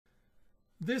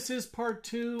This is part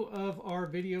 2 of our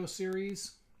video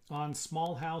series on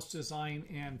small house design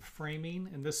and framing.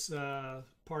 In this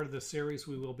part of the series,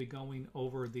 we will be going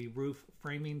over the roof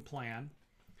framing plan,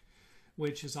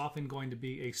 which is often going to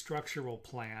be a structural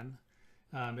plan.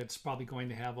 It's probably going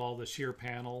to have all the shear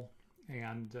panel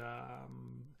and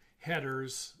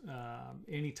headers,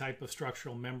 any type of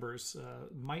structural members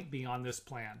might be on this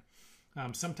plan.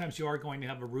 Sometimes you are going to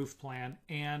have a roof plan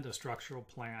and a structural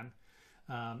plan.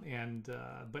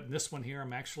 But in this one here,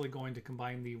 I'm actually going to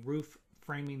combine the roof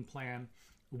framing plan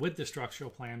with the structural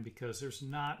plan because there's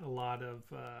not a lot of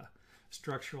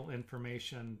structural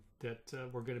information that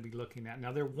we're going to be looking at.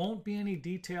 Now, there won't be any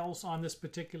details on this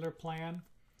particular plan.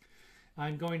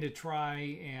 I'm going to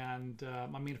try and,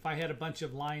 if I had a bunch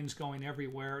of lines going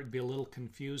everywhere, it'd be a little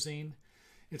confusing.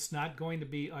 It's not going to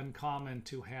be uncommon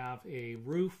to have a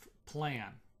roof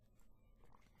plan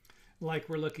like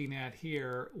we're looking at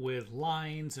here with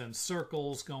lines and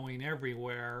circles going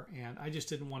everywhere, and I just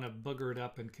didn't want to booger it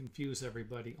up and confuse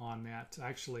everybody on that. I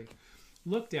actually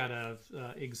looked at an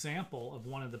example of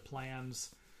one of the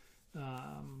plans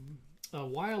a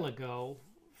while ago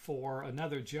for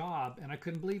another job, and I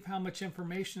couldn't believe how much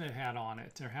information it had on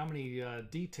it, or how many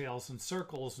details and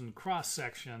circles and cross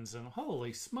sections, and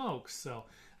holy smokes. So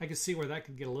I could see where that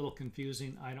could get a little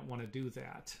confusing. I don't want to do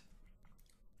that.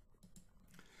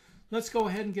 Let's go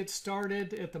ahead and get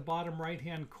started at the bottom right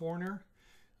hand corner.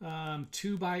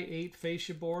 2x8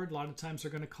 fascia board. A lot of times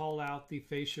they're going to call out the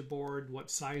fascia board,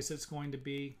 what size it's going to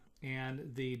be,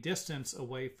 and the distance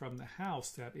away from the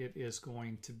house that it is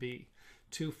going to be.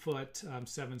 2 foot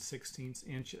 7/16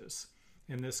 inches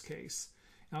in this case.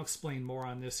 I'll explain more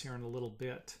on this here in a little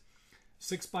bit.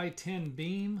 6x10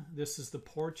 beam. This is the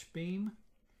porch beam.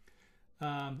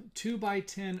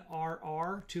 2x10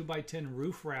 RR, 2x10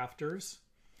 roof rafters.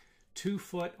 2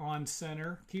 foot on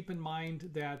center. Keep in mind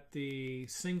that the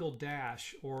single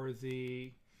dash or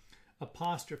the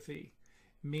apostrophe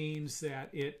means that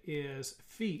it is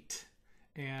feet,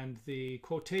 and the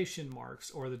quotation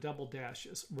marks or the double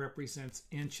dashes represents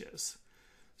inches.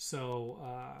 So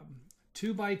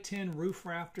 2x10 roof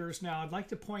rafters. Now I'd like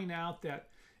to point out that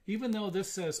even though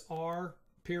this says R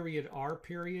period,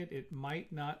 it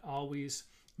might not always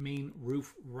mean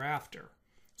roof rafter.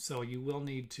 So you will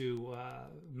need to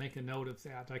make a note of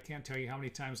that. I can't tell you how many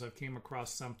times I've came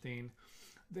across something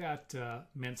that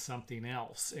meant something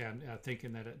else, and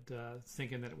thinking that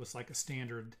it was like a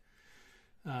standard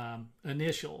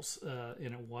initials,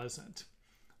 and it wasn't.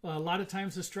 A lot of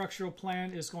times the structural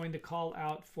plan is going to call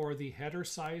out for the header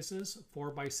sizes.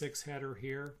 4x6 header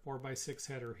here, 4x6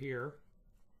 header here.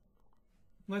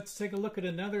 Let's take a look at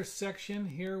another section.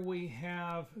 Here we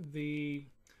have the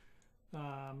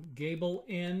gable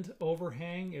end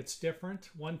overhang. It's different,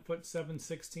 1 foot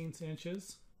 7/16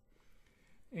 inches,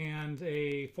 and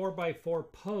a 4x4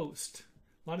 post.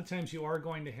 A lot of times you are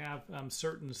going to have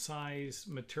certain size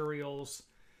materials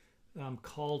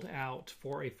called out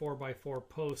for a 4x4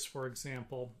 post, for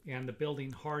example, and the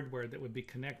building hardware that would be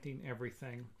connecting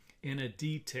everything in a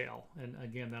detail. And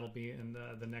again, that'll be in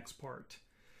the next part.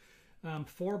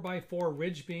 4x4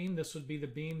 ridge beam. This would be the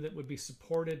beam that would be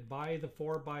supported by the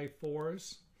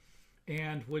 4x4s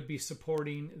and would be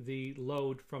supporting the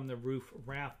load from the roof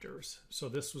rafters. So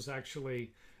this was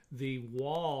actually the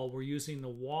wall. We're using the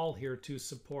wall here to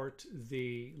support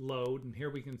the load, and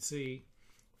here we can see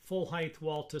full height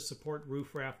wall to support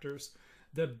roof rafters.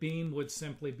 The beam would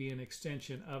simply be an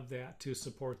extension of that to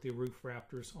support the roof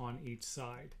rafters on each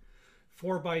side.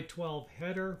 4x12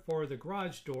 header for the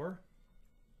garage door.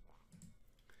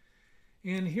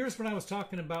 And here's what I was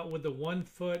talking about with the 1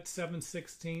 foot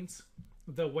 7/16.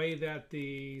 The way that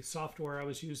the software I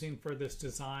was using for this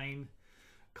design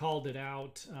called it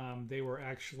out. They were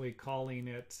actually calling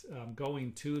it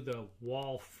going to the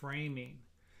wall framing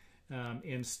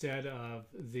instead of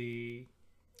the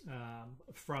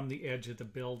from the edge of the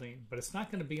building. But it's not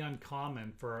going to be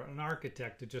uncommon for an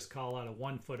architect to just call out a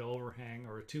 1 foot overhang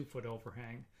or a 2 foot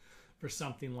overhang for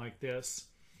something like this.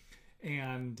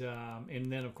 And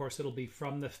then of course it'll be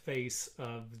from the face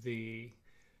of the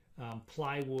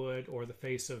plywood or the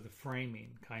face of the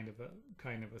framing, kind of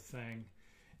a thing.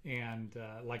 And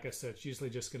like I said, it's usually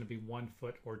just going to be 1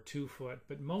 foot or 2 foot,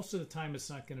 but most of the time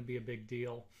it's not going to be a big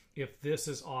deal. If this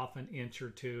is off an inch or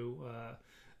two,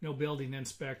 no building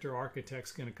inspector,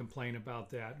 architect's going to complain about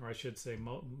that, or I should say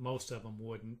most of them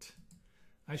wouldn't.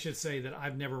 I should say that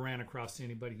I've never ran across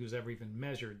anybody who's ever even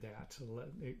measured that,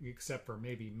 except for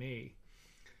maybe me.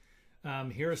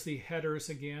 Here's the headers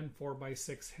again,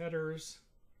 4x6 headers.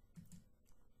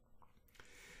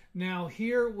 Now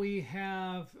here we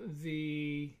have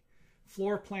the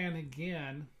floor plan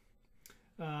again,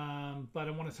 but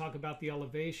I want to talk about the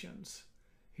elevations.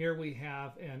 Here we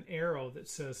have an arrow that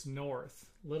says north,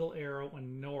 little arrow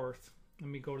and north. Let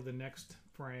me go to the next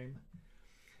frame.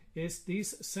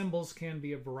 These symbols can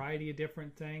be a variety of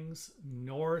different things.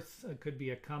 North could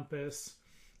be a compass,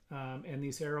 and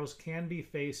these arrows can be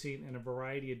facing in a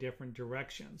variety of different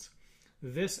directions.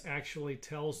 This actually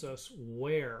tells us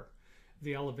where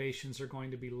the elevations are going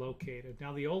to be located.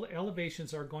 Now, the old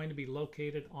elevations are going to be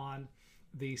located on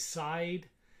the side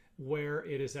where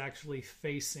it is actually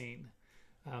facing.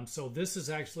 So this is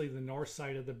actually the north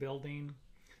side of the building.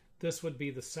 This would be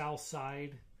the south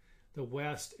side, the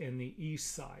west, and the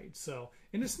east side. So,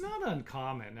 and it's not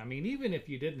uncommon. I mean, even if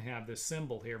you didn't have this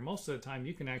symbol here, most of the time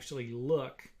you can actually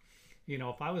look. You know,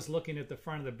 if I was looking at the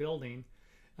front of the building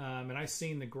and I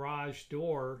seen the garage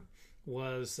door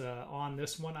was on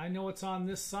this one, I know it's on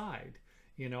this side.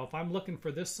 You know, if I'm looking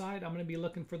for this side, I'm going to be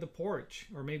looking for the porch,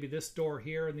 or maybe this door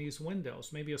here and these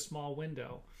windows, maybe a small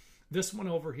window. This one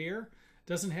over here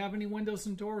doesn't have any windows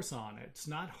and doors on it. It's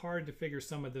not hard to figure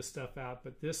some of this stuff out,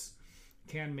 but this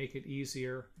can make it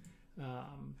easier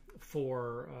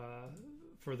for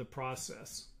the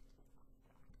process.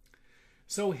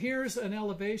 So here's an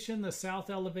elevation, the south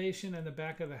elevation in the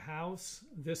back of the house.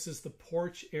 This is the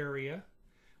porch area.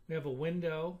 We have a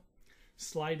window,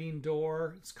 sliding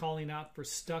door. It's calling out for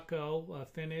stucco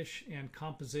finish and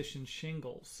composition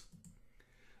shingles.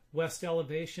 West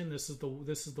elevation, this is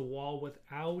the wall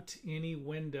without any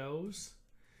windows.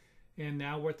 And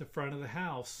now we're at the front of the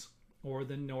house, or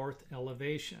the north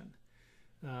elevation.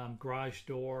 Garage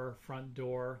door, front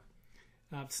door.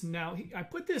 So now I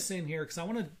put this in here because I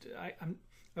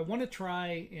want to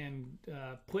try and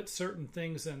put certain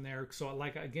things in there. So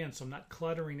so I'm not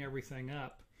cluttering everything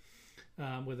up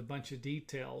with a bunch of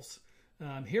details.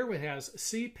 Here it has,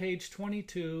 see page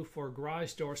 22 for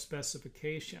garage door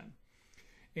specification.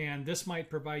 And this might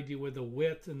provide you with the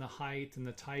width and the height and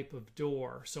the type of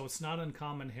door. So it's not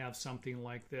uncommon to have something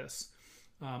like this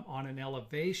on an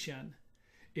elevation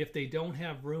if they don't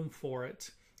have room for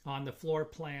it on the floor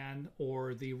plan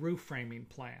or the roof framing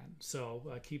plan.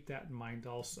 So keep that in mind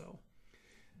also.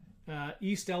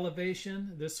 East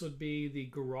elevation, this would be the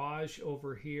garage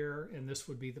over here, and this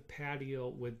would be the patio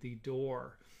with the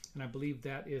door. And I believe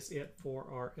that is it for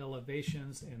our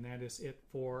elevations, and that is it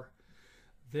for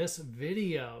this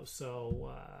video.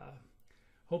 So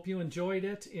hope you enjoyed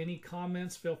it. Any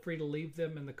comments, feel free to leave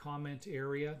them in the comment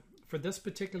area. For this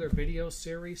particular video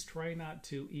series, try not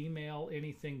to email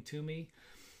anything to me.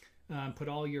 Put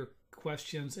all your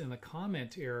questions in the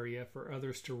comment area for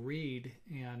others to read,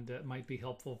 and it might be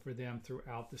helpful for them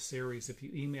throughout the series. If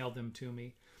you email them to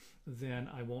me, then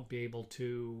I won't be able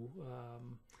to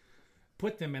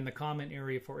put them in the comment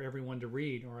area for everyone to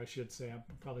read, or I should say I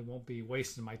probably won't be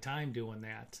wasting my time doing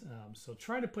that. So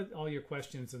try to put all your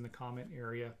questions in the comment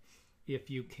area if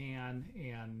you can,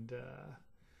 and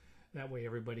that way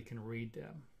everybody can read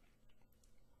them.